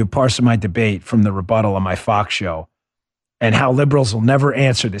show you parts of my debate from the rebuttal on my Fox show and how liberals will never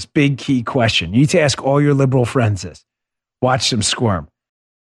answer this big key question. You need to ask all your liberal friends this. Watch them squirm.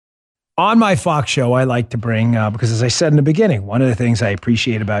 On my Fox show, I like to bring, because as I said in the beginning, one of the things I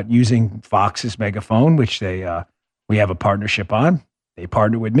appreciate about using Fox's megaphone, which we have a partnership on. They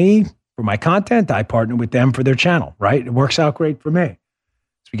partner with me for my content. I partner with them for their channel, right? It works out great for me.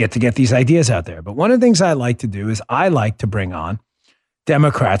 We get these ideas out there. But one of the things I like to do is I like to bring on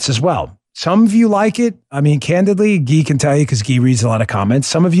Democrats as well. Some of you like it. I mean, candidly, Guy can tell you because Guy reads a lot of comments.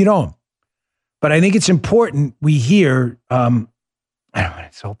 Some of you don't. But I think it's important we hear, I don't want to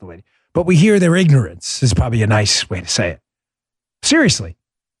insult the lady, but we hear their ignorance is probably a nice way to say it. Seriously,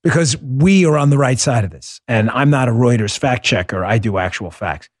 because we are on the right side of this. And I'm not a Reuters fact checker. I do actual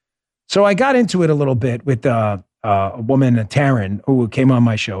facts. So I got into it a little bit with a woman, Taryn, who came on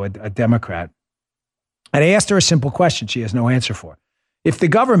my show, a Democrat. And I asked her a simple question she has no answer for. If the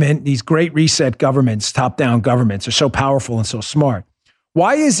government, these great reset governments, top-down governments, are so powerful and so smart,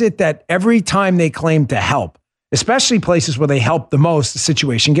 why is it that every time they claim to help, especially places where they help the most, the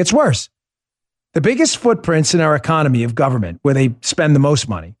situation gets worse? The biggest footprints in our economy of government, where they spend the most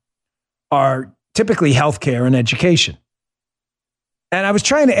money, are typically healthcare and education. And I was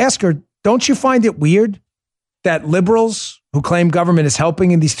trying to ask her, don't you find it weird that liberals who claim government is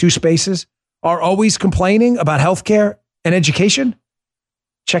helping in these two spaces are always complaining about healthcare and education?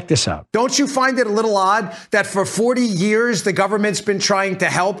 Check this out. Don't you find it a little odd that for 40 years, the government's been trying to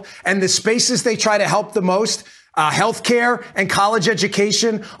help, and the spaces they try to help the most, healthcare and college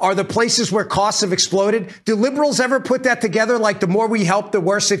education, are the places where costs have exploded? Do liberals ever put that together? Like the more we help, the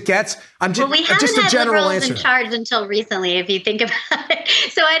worse it gets? We haven't had liberals in charge until recently, if you think about it.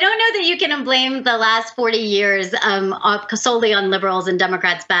 So I don't know that you can blame the last 40 years solely on liberals and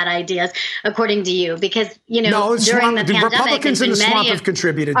Democrats' bad ideas, according to you, because, during the pandemic, Republicans in the swamp have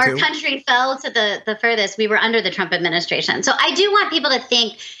contributed our country fell to the furthest. We were under the Trump administration. So I do want people to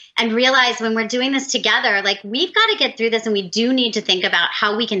think and realize when we're doing this together, like, we've got to get through this, and we do need to think about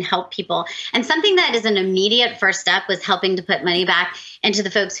how we can help people. And something that is an immediate first step was helping to put money back into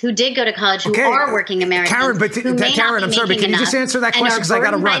the folks who did go to college, who are working Americans. Karen, I'm sorry, but can you just answer that question because I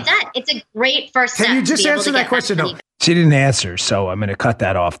got to run? It's a great first step. Can you just answer that question? No, she didn't answer, so I'm going to cut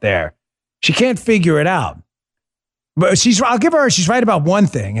that off there. She can't figure it out. But she's right about one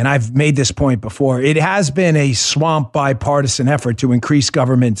thing, and I've made this point before. It has been a swamp bipartisan effort to increase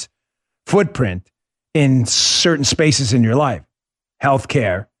government's footprint in certain spaces in your life,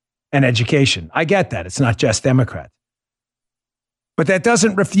 healthcare and education. I get that. It's not just Democrats. But that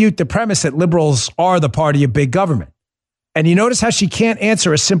doesn't refute the premise that liberals are the party of big government. And you notice how she can't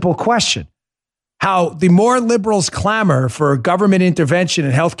answer a simple question. How the more liberals clamor for government intervention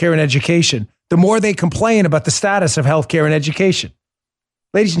in healthcare and education, the more they complain about the status of healthcare and education.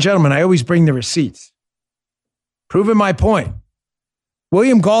 Ladies and gentlemen, I always bring the receipts. Proving my point.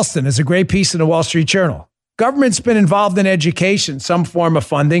 William Galston has a great piece in the Wall Street Journal. Government's been involved in education, some form of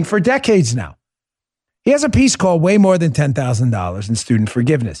funding, for decades now. He has a piece called Way More Than $10,000 in Student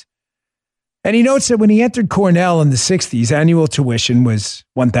Forgiveness. And he notes that when he entered Cornell in the 60s, annual tuition was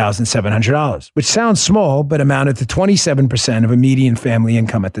 $1,700, which sounds small, but amounted to 27% of a median family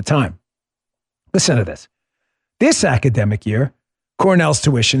income at the time. Listen to this. This academic year, Cornell's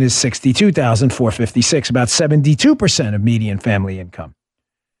tuition is $62,456, about 72% of median family income.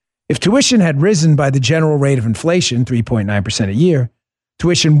 If tuition had risen by the general rate of inflation, 3.9% a year,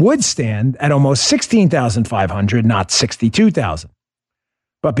 tuition would stand at almost $16,500, not $62,000.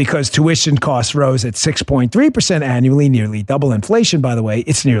 But because tuition costs rose at 6.3% annually, nearly double inflation, by the way,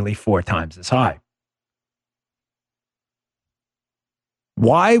 it's nearly 4 times as high.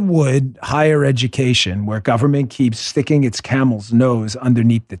 Why would higher education, where government keeps sticking its camel's nose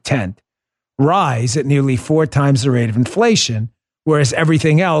underneath the tent, rise at nearly 4 times the rate of inflation, whereas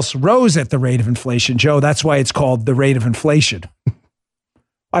everything else rose at the rate of inflation? Joe, that's why it's called the rate of inflation.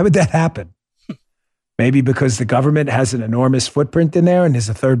 Why would that happen? Maybe because the government has an enormous footprint in there and is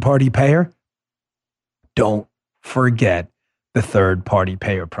a third-party payer? Don't forget the third-party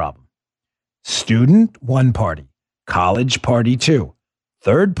payer problem. Student, one party. College, party two.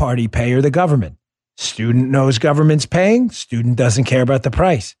 Third-party payer, the government. Student knows government's paying. Student doesn't care about the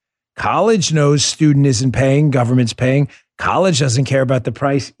price. College knows student isn't paying. Government's paying. College doesn't care about the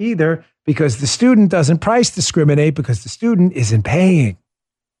price either because the student doesn't price discriminate because the student isn't paying.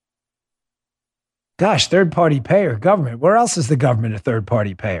 Gosh, third-party payer, government. Where else is the government a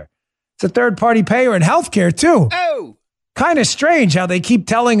third-party payer? It's a third-party payer in healthcare, too. Oh! Kind of strange how they keep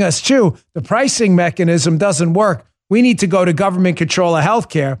telling us, too, the pricing mechanism doesn't work. We need to go to government control of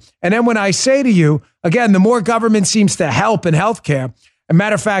healthcare. And then when I say to you, again, the more government seems to help in healthcare, as a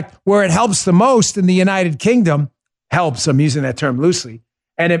matter of fact, where it helps the most in the United Kingdom, helps, I'm using that term loosely,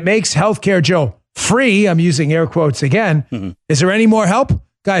 and it makes healthcare, Joe, free, I'm using air quotes again. Mm-hmm. Is there any more help?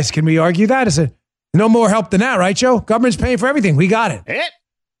 Guys, can we argue that? Is it no more help than that, right, Joe? Government's paying for everything. We got it.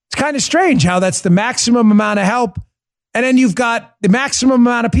 It's kind of strange how that's the maximum amount of help. And then you've got the maximum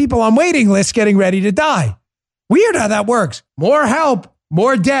amount of people on waiting lists getting ready to die. Weird how that works. More help,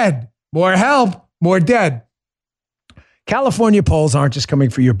 more dead. More help, more dead. California polls aren't just coming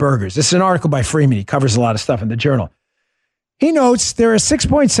for your burgers. This is an article by Freeman. He covers a lot of stuff in the Journal. He notes there are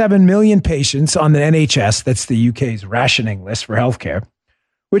 6.7 million patients on the NHS, that's the UK's rationing list for healthcare,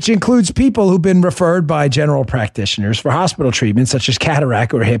 which includes people who've been referred by general practitioners for hospital treatments such as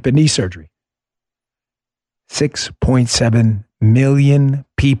cataract or hip and knee surgery. 6.7 million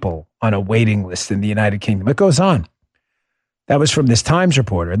people on a waiting list in the United Kingdom. It goes on. That was from this Times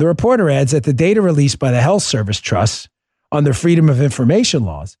reporter. The reporter adds that the data released by the Health Service Trust on their Freedom of Information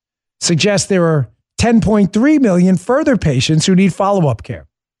laws suggests there are 10.3 million further patients who need follow-up care.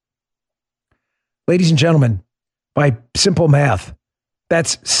 Ladies and gentlemen, by simple math,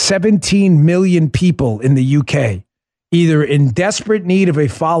 that's 17 million people in the UK either in desperate need of a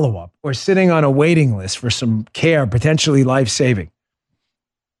follow-up or sitting on a waiting list for some care, potentially life-saving.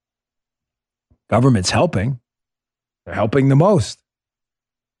 Government's helping. They're helping the most.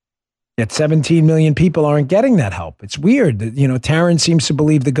 Yet 17 million people aren't getting that help. It's weird that, Taryn seems to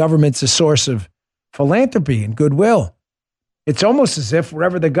believe the government's a source of philanthropy and goodwill. It's almost as if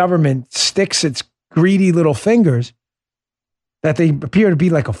wherever the government sticks its greedy little fingers, that they appear to be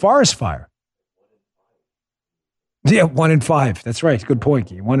like a forest fire. Yeah, 1 in 5. That's right. Good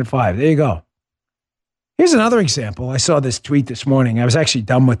point, Guy. 1 in 5. There you go. Here's another example. I saw this tweet this morning. I was actually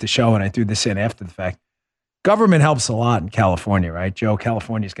done with the show and I threw this in after the fact. Government helps a lot in California, right? Joe,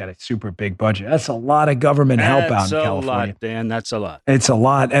 California's got a super big budget. That's a lot of government help out in California. That's a lot, Dan. That's a lot. It's a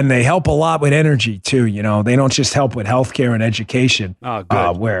lot. And they help a lot with energy, too. They don't just help with healthcare and education. Oh, good.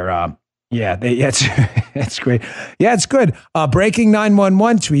 It's great. Yeah, it's good. Breaking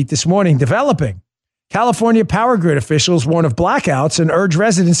 911 tweet this morning, developing. California power grid officials warn of blackouts and urge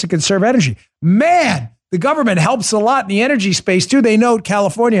residents to conserve energy. Man, the government helps a lot in the energy space, too. They note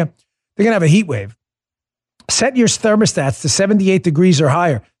California, they're going to have a heat wave. Set your thermostats to 78 degrees or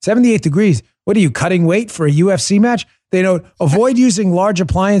higher. 78 degrees. What are you, cutting weight for a UFC match? They note, avoid using large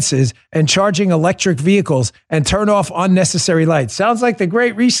appliances and charging electric vehicles and turn off unnecessary lights. Sounds like the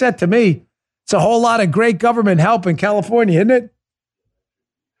Great Reset to me. It's a whole lot of great government help in California, isn't it?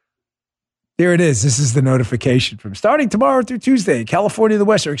 Here it is. This is the notification from starting tomorrow through Tuesday. California and the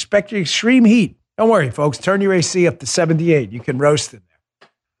West are expecting extreme heat. Don't worry, folks. Turn your AC up to 78. You can roast in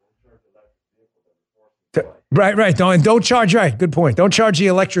there. Right. Don't charge. Right. Good point. Don't charge the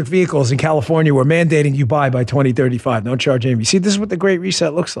electric vehicles in California. We're mandating you buy by 2035. Don't charge any. See, this is what the Great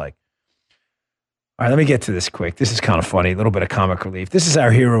Reset looks like. All right, let me get to this quick. This is kind of funny. A little bit of comic relief. This is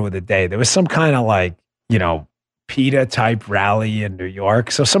our hero of the day. There was some kind of PETA type rally in New York.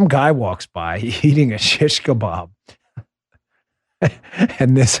 So some guy walks by eating a shish kebab.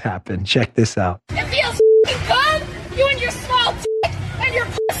 And this happened. Check this out. It feels good. You and your small dick and your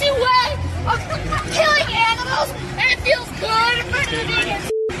pussy way of killing animals. And it feels good.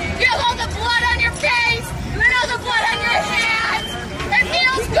 You have all the blood on your face and all the blood on your hands. It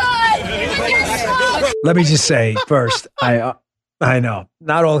feels good. With your small. Let me just say first, I know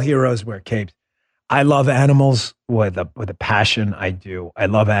not all heroes wear capes. I love animals with a passion. I do. I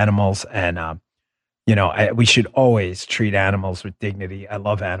love animals, and we should always treat animals with dignity. I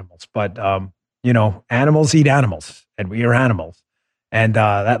love animals, but animals eat animals, and we are animals. And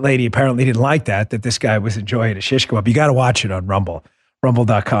that lady apparently didn't like that this guy was enjoying a shish kebab. You got to watch it on Rumble,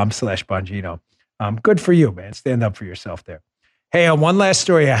 rumble.com/Bongino. Good for you, man. Stand up for yourself there. Hey, one last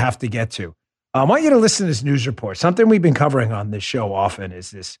story I have to get to. I want you to listen to this news report. Something we've been covering on this show often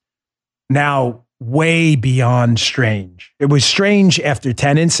is this now way beyond strange. It was strange after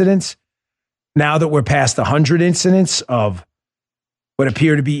 10 incidents. Now that we're past 100 incidents of what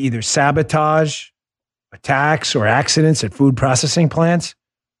appear to be either sabotage, attacks, or accidents at food processing plants.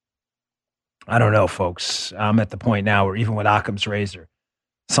 I don't know, folks. I'm at the point now where even with Occam's razor,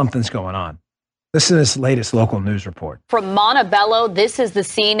 something's going on. Listen to this latest local news report. From Montebello, this is the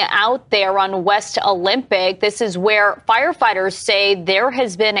scene out there on West Olympic. This is where firefighters say there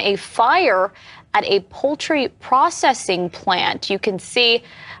has been a fire at a poultry processing plant. You can see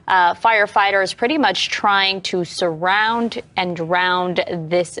firefighters pretty much trying to surround and round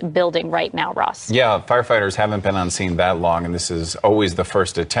this building right now, Ross. Yeah, firefighters haven't been on scene that long, and this is always the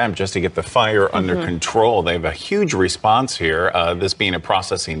first attempt just to get the fire under control. They have a huge response here, this being a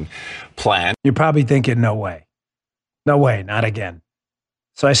processing plant. You're probably thinking, no way. No way, not again.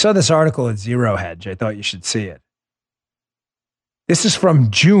 So I saw this article at Zero Hedge. I thought you should see it. This is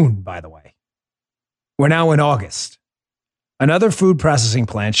from June, by the way. We're now in August. Another food processing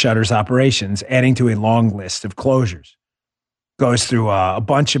plant shutters operations, adding to a long list of closures. Goes through a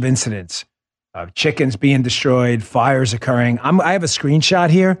bunch of incidents of chickens being destroyed, fires occurring. I have a screenshot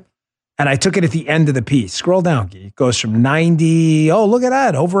here, and I took it at the end of the piece. Scroll down, it goes from 90, oh, look at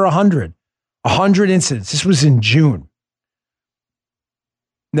that, over 100. 100 incidents. This was in June.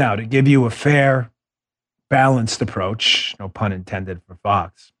 Now, to give you a fair, balanced approach, no pun intended for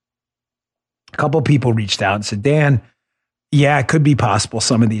Fox, a couple people reached out and said, Dan, yeah, it could be possible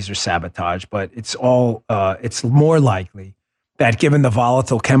some of these are sabotage, but it's more likely that given the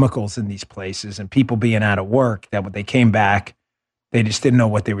volatile chemicals in these places and people being out of work, that when they came back, they just didn't know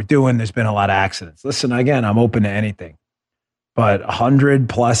what they were doing. There's been a lot of accidents. Listen, again, I'm open to anything. But 100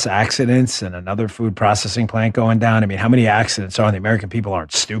 plus accidents and another food processing plant going down. I mean, how many accidents are? The American people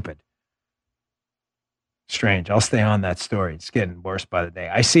aren't stupid. Strange. I'll stay on that story. It's getting worse by the day.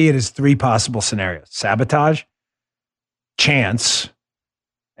 I see it as 3 possible scenarios: sabotage, chance,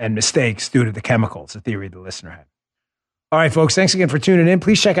 and mistakes due to the chemicals, a theory the listener had. All right, folks, thanks again for tuning in.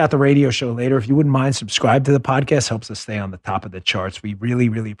 Please check out the radio show later. If you wouldn't mind, subscribe to the podcast. Helps us stay on the top of the charts. We really,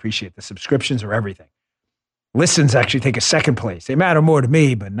 really appreciate the subscriptions are everything. Listens actually take a second place. They matter more to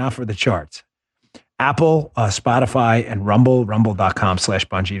me, but not for the charts. Apple, Spotify, and Rumble,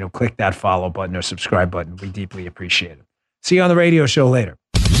 rumble.com/Bongino. Click that follow button or subscribe button. We deeply appreciate it. See you on the radio show later.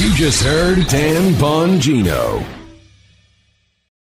 You just heard Dan Bongino.